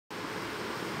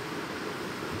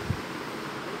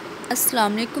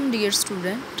Assalamualaikum dear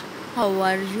student, how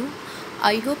are you?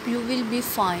 I hope you will be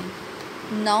fine.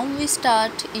 Now we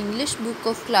start English book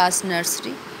of class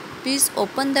nursery. Please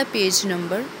open the page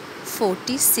number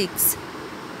 46.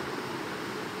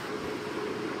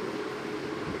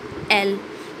 L,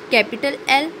 capital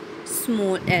L,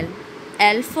 small l.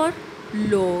 L for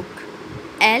log,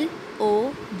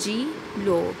 L-O-G,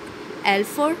 log. L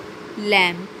for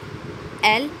lamp,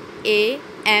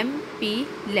 L-A-M-P,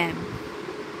 lamp.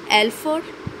 L for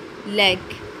leg,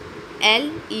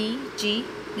 L-E-G,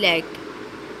 leg.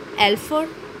 L for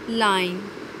line,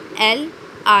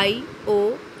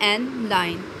 L-I-O-N,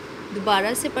 line.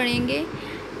 दोबारा से पढ़ेंगे.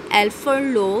 L for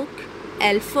log,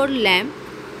 L for lamp,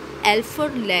 L for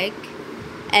leg,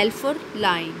 L for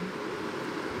line.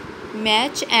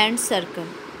 Match and circle.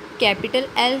 Capital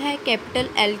L है, capital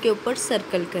L के ऊपर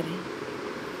circle करें.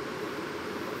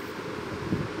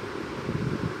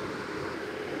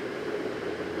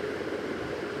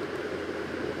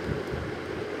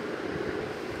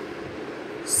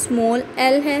 Small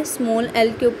l है, small l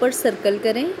के ऊपर सर्कल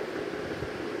करें.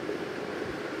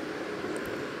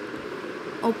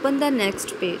 Open the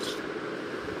next page.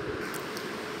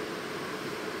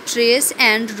 Trace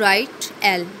and right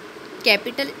l.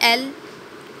 Capital L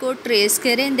को trace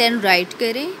करें, देन राइट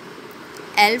करें.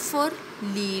 L for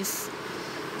leaf.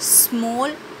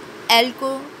 Small l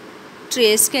को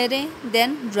ट्रेस करें,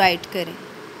 देन राइट करें.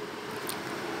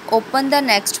 Open the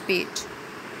next page.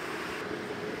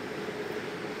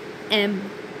 M,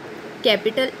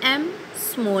 capital M,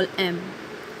 small m.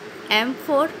 M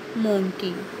for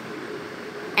monkey,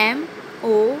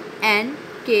 M-O-N-K-E-Y,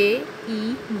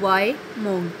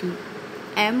 monkey.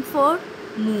 M for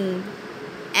moon,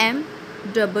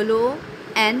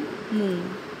 M-O-O-N, moon.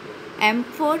 M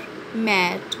for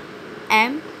mat,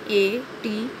 M-A-T,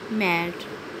 mat.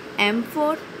 M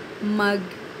for mug,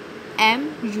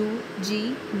 M-U-G,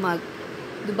 mug.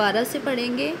 दोबारा से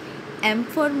पढ़ेंगे. M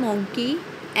for monkey,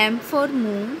 M for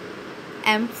moon,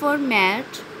 M for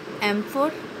mat, M for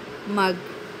mug.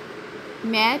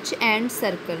 Match and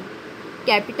circle.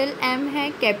 Capital M है,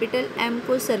 capital M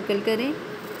को circle करें.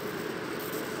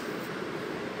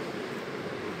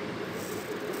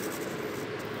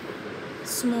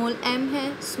 Small m है,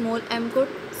 small m को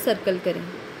circle करें.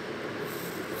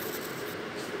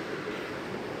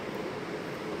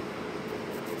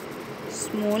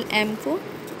 Small m को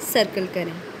सर्कल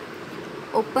करें.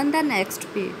 Open the next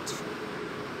page.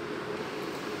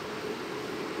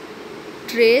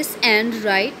 Trace and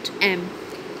right M.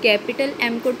 Capital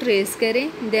M को trace करें,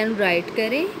 देन राइट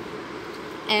करें.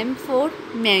 M for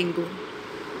mango.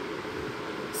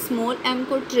 Small m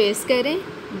को ट्रेस करें,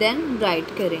 देन राइट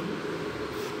करें.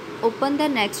 Open the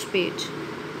next page.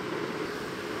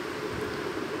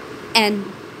 N,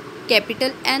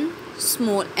 capital N,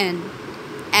 small n.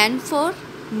 N for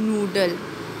noodle,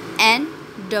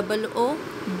 N-O-O-D-L-E,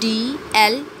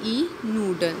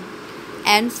 noodle.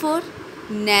 N for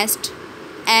nest,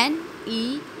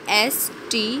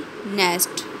 N-E-S-T,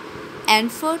 nest. N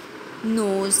for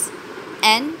nose,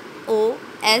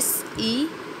 N-O-S-E,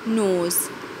 nose.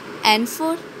 N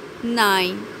for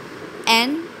nine,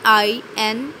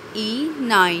 N-I-N-E,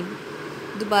 nine.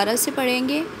 दोबारा से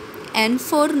पढ़ेंगे. N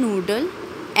for noodle,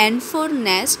 N for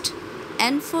nest,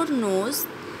 N for nose,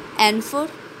 N for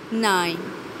nine.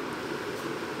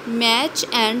 Match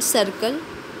and circle.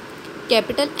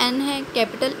 Capital N है,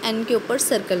 capital N के ऊपर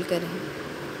circle करें.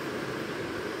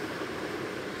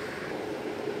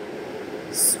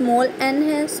 Small n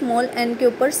है, small n के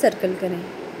ऊपर सर्कल करें.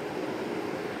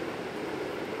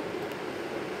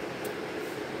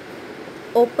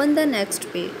 Open the next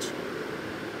page.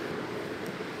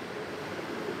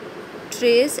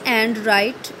 Trace and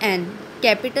right N.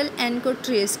 Capital N को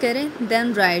trace करें,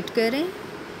 देन राइट करें.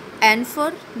 N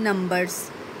for numbers.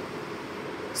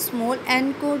 Small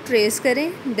n को ट्रेस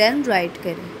करें, देन राइट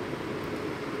करें.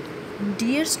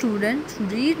 Dear student,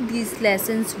 read these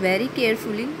lessons very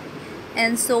carefully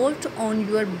and solve on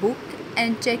your book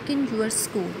and check in your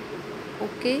school.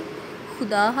 Okay,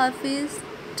 खुदा हाफिज़,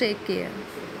 take care.